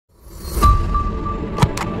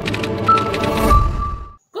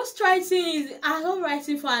Ghostwriting is the art of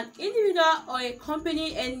writing for an individual or a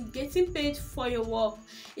company and getting paid for your work.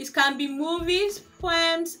 It can be movies,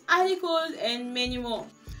 poems, articles, and many more.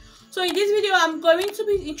 So in this video, I'm going to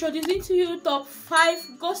be introducing to you top 5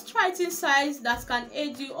 ghostwriting sites that can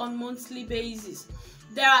aid you on monthly basis.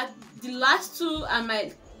 There are the last two are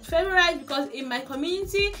my favorite because in my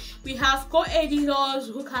community we have co-editors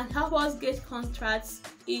who can help us get contracts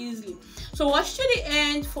easily. So watch to the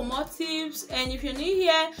end for more tips, and if you're new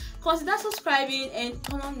here, consider subscribing and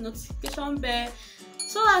turn on the notification bell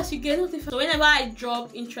so as you get notified whenever I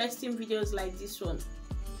drop interesting videos like this one.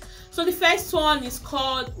 So the first one is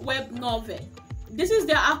called Webnovel. This is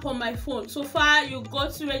the app on my phone. So far, you go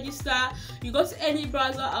to register, you go to any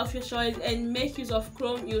browser of your choice and make use of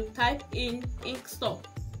Chrome. You type in Inkstone.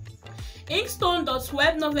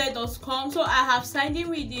 Inkstone.webnovel.com. So I have signed in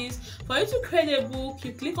with this. For you to create a book,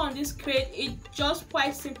 you click on this create. It's just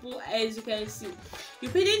quite simple, as you can see. You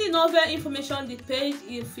put in the novel information, the page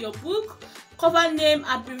of your book, cover name,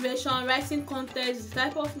 abbreviation, writing context, the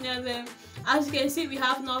type of novel. As you can see, we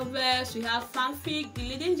have novels, we have fanfic, the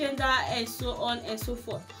leading gender, and so on and so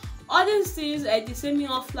forth. All these things are the same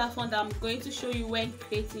platform that I'm going to show you when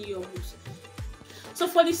creating your books. So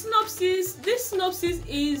for the synopsis, this synopsis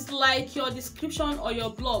is like your description or your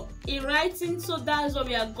blog in writing, so that's what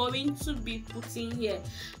we are going to be putting here.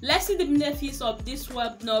 Let's see the benefits of this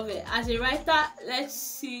web novel. As a writer, let's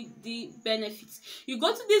see the benefits. You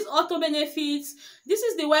go to this auto benefits. This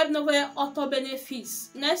is the web novel auto benefits.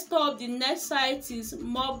 Next up, the next site is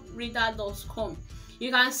mobreader.com. You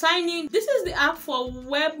can sign in. This is the app for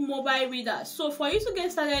web mobile readers. So for you to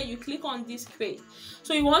get started, you click on this create.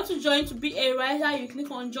 So you want to join to be a writer, you click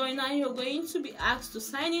on join, and you're going to be asked to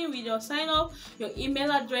sign in with your sign up, your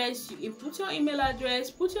email address. You input your email address,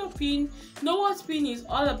 put your PIN, know what PIN is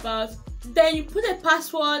all about. Then you put a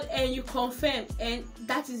password and you confirm, and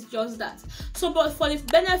that is just that. So but for the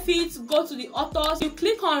benefits, go to the authors. You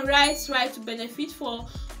click on right to benefit for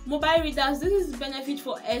mobile readers. This is the benefit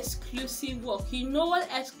for exclusive work. You know what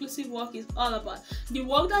exclusive work is all about. The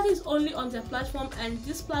work that is only on the platform, and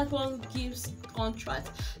this platform gives contract.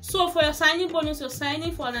 So for your signing bonus, you're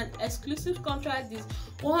signing for an exclusive contract is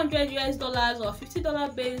 $100 or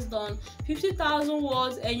 $50 based on 50,000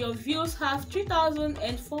 words, and your views have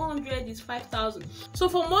 3,400 is 5,000. So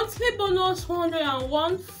for monthly bonus,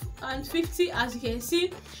 101 and 50, as you can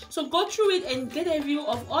see. So go through it and get a view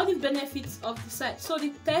of all the benefits of the site. So the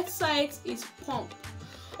third site is Pump.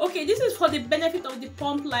 Okay, this is for the benefit of the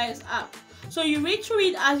Pump Lives app. So you read through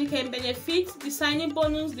it as you can benefit. The signing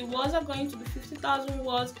bonus, the words are going to be 50,000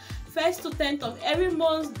 words 1st to 10th of every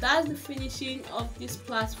month. That's the finishing of this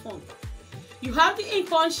platform. You have the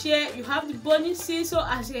income share, you have the bonuses. So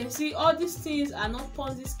as you can see, all these things are not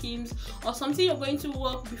Ponzi schemes or something you're going to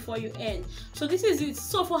work before you earn. So this is it.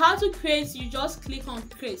 So for how to create, you just click on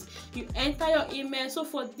create. You enter your email. So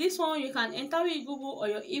for this one, you can enter with Google or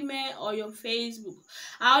your email or your Facebook.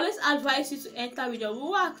 I always advise you to enter with your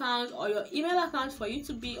Google account or your email account for you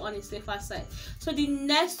to be on a safer side. So the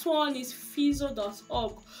next one is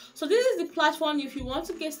Fizo.org. So this is the platform. If you want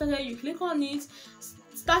to get started, you click on it.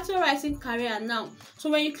 Start your writing career now. So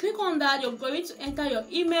when you click on that, you're going to enter your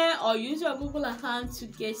email or use your Google account to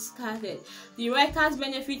get started. The writer's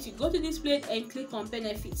benefits, you go to this plate and click on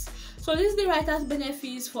benefits. So this is the writer's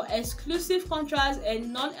benefits for exclusive contracts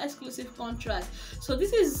and non-exclusive contracts. So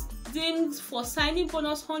this is things for signing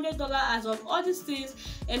bonus $100 as of all these things.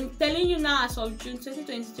 I'm telling you now, as of June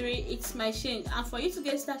 2023, it's my change. And for you to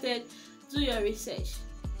get started, do your research.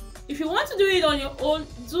 If you want to do it on your own,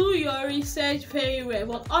 do your research very well,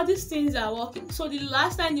 but all these things are working. So the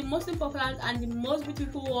last and the most important and the most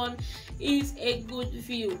beautiful one is a good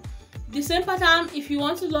view. The same pattern, if you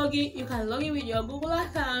want to log in, you can log in with your Google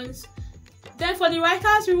account. Then for the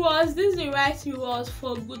writer's rewards, this is the right rewards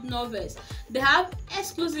for good novels. They have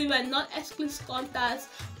exclusive and non-exclusive contacts.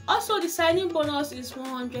 Also, the signing bonus is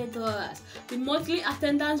 $100. The monthly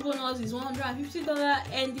attendance bonus is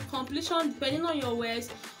 $150, and the completion, depending on your words,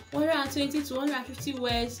 120 to 150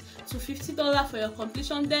 words to $50 for your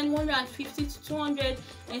completion, then 150 to 200,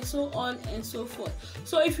 and so on and so forth.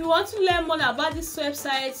 So if you want to learn more about these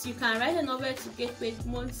websites, you can write a novel to get paid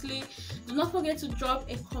monthly. Do not forget to drop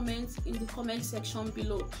a comment in the comment section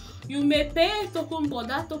below. You may pay a token, but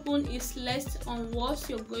that token is less on what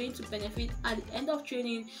you're going to benefit at the end of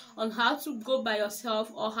training on how to go by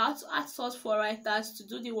yourself or how to outsource for writers to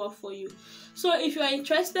do the work for you. So if you are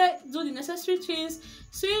interested, do the necessary things.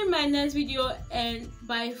 See you in my next video, and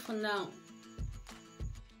bye for now.